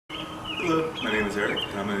Hello, my name is Eric,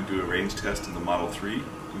 and I'm going to do a range test in the Model 3.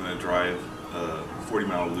 I'm going to drive a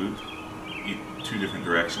 40-mile loop, two different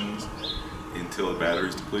directions, until the battery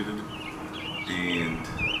is depleted. And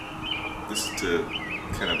this is to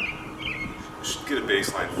kind of get a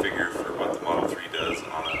baseline figure for what the Model 3 does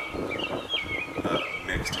on a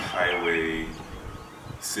mixed highway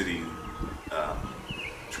city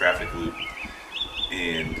traffic loop,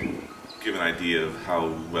 and give an idea of how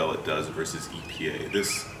well it does versus EPA.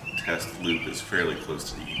 This test loop is fairly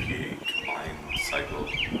close to the EPA combined cycle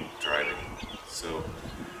driving, so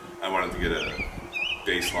I wanted to get a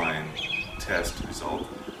baseline test result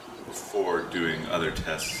before doing other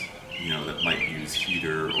tests, that might use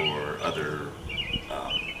heater or other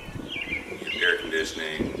air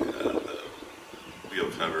conditioning, the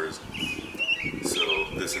wheel covers. So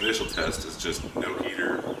this initial test is just no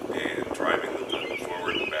heater and driving the loop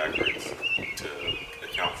forward and backwards to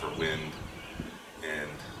account for wind and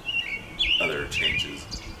other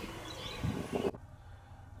changes.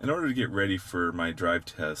 In order to get ready for my drive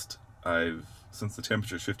test, since the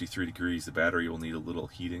temperature is 53 degrees, the battery will need a little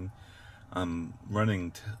heating. I'm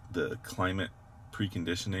running the climate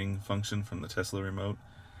preconditioning function from the Tesla remote,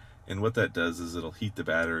 and what that does is it'll heat the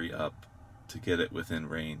battery up to get it within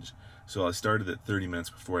range. So I started at 30 minutes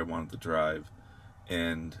before I wanted to drive,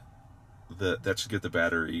 and that should get the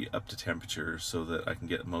battery up to temperature so that I can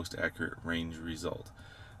get most accurate range result.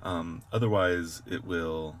 Otherwise,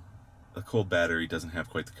 a cold battery doesn't have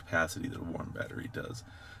quite the capacity that a warm battery does.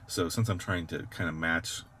 So since I'm trying to kind of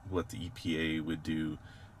match what the EPA would do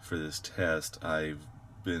for this test, I've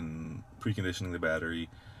been preconditioning the battery,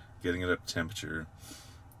 getting it up to temperature,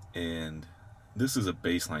 and this is a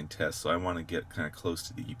baseline test, so I want to get kind of close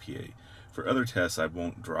to the EPA. For other tests, I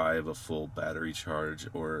won't drive a full battery charge,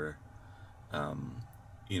 or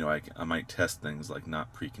I might test things like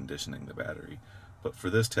not preconditioning the battery. But for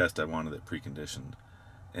this test, I wanted it preconditioned.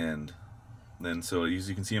 And then, so as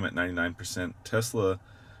you can see, I'm at 99%. Tesla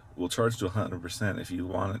will charge to 100% if you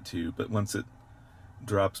want it to, but once it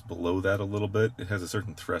drops below that a little bit, it has a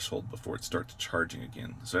certain threshold before it starts charging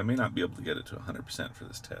again. So I may not be able to get it to 100% for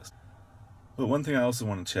this test. But one thing I also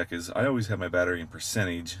want to check is I always have my battery in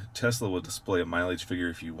percentage. Tesla will display a mileage figure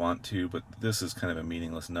if you want to, but this is kind of a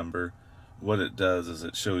meaningless number. What it does is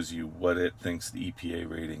it shows you what it thinks the EPA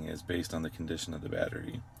rating is based on the condition of the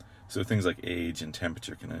battery. So things like age and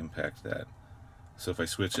temperature can impact that. So if I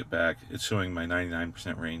switch it back, it's showing my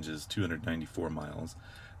 99% range is 294 miles.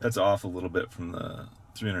 That's off a little bit from the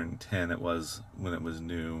 310 it was when it was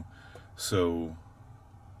new. So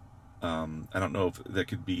I don't know if that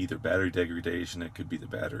could be either battery degradation, it could be the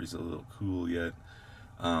battery's a little cool yet,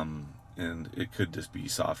 and it could just be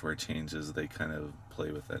software changes. They kind of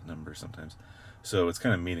play with that number sometimes. So it's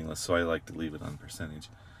kind of meaningless, so I like to leave it on percentage.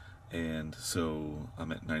 And so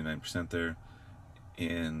I'm at 99% there,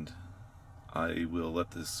 and I will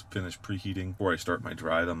let this finish preheating. Before I start my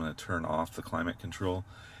drive, I'm going to turn off the climate control.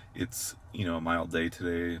 It's, a mild day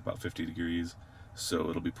today, about 50 degrees, so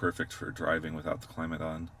it'll be perfect for driving without the climate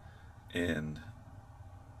on and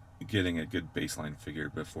getting a good baseline figure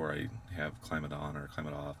before I have climate on or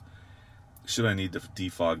climate off. Should I need to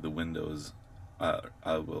defog the windows,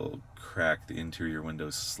 I will crack the interior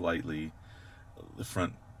windows slightly, the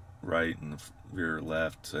front right and the rear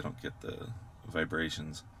left, so I don't get the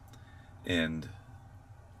vibrations. And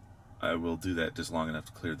I will do that just long enough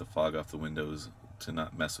to clear the fog off the windows to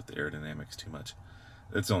not mess with the aerodynamics too much.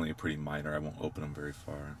 It's only a pretty minor, I won't open them very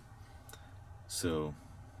far. So,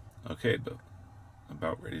 okay, but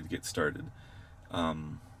about ready to get started.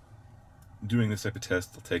 Doing this type of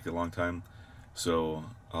test will take a long time, so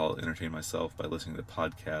I'll entertain myself by listening to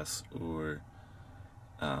podcasts or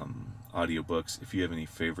audiobooks. If you have any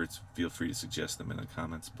favorites, feel free to suggest them in the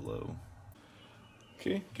comments below.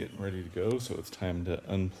 Okay, getting ready to go, so it's time to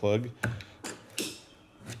unplug.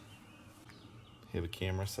 Have a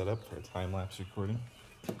camera set up for a time-lapse recording.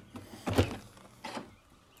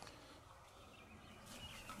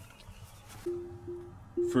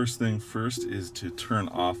 First thing first is to turn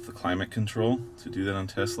off the climate control. To do that on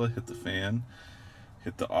Tesla, hit the fan,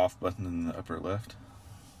 hit the off button in the upper left.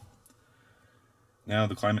 Now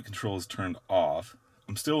the climate control is turned off.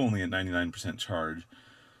 I'm still only at 99% charge,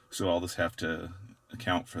 so I'll just have to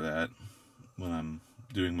account for that when I'm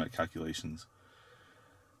doing my calculations.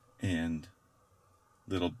 And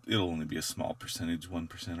it'll only be a small percentage,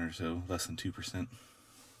 1% or so, less than 2%.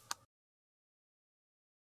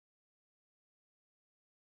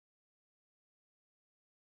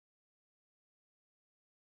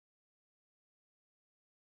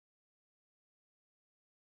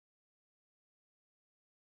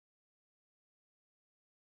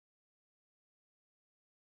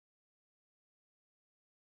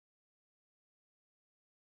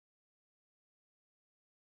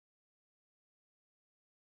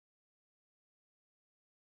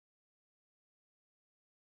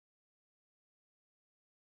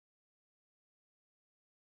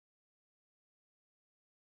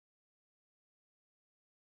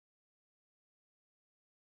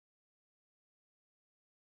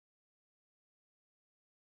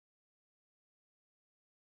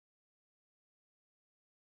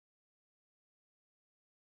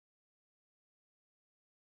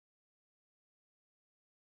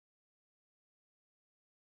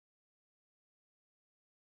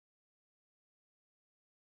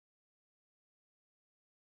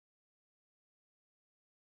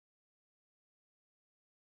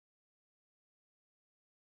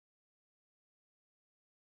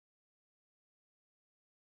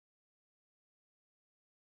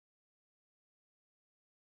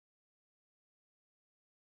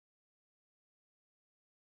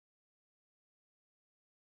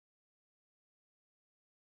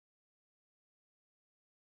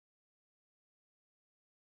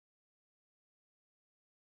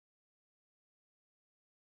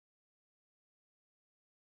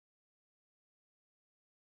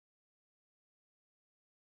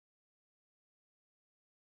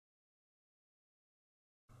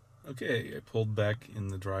 Okay, I pulled back in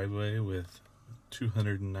the driveway with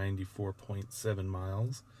 294.7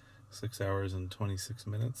 miles, 6 hours and 26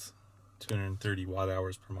 minutes, 230 watt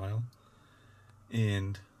hours per mile,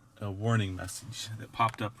 and a warning message that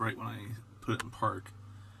popped up right when I put it in park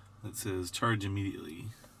that says charge immediately.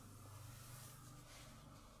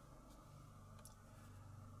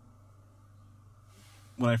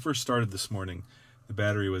 When I first started this morning, the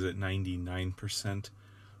battery was at 99%,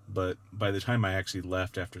 but by the time I actually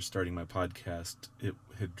left after starting my podcast, it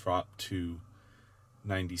had dropped to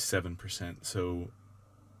 97%. So,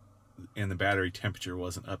 and the battery temperature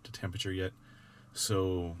wasn't up to temperature yet.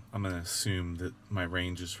 So I'm going to assume that my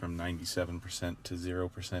range is from 97% to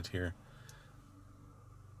 0% here.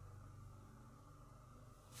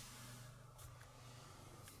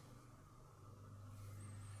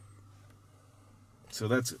 So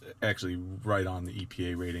that's actually right on the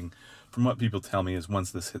EPA rating. From what people tell me is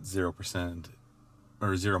once this hits 0%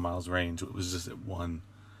 or 0 miles range, it was just at 1,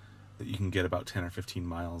 that you can get about 10 or 15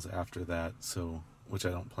 miles after that. So, which I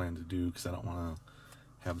don't plan to do because I don't want to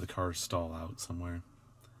have the car stall out somewhere.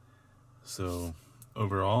 So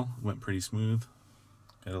overall, went pretty smooth.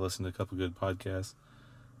 Got to listen to a couple good podcasts.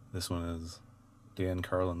 This one is Dan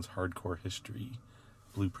Carlin's Hardcore History,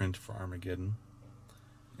 Blueprint for Armageddon,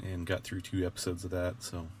 and got through 2 episodes of that.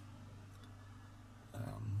 So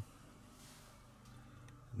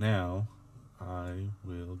now I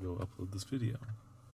will go upload this video.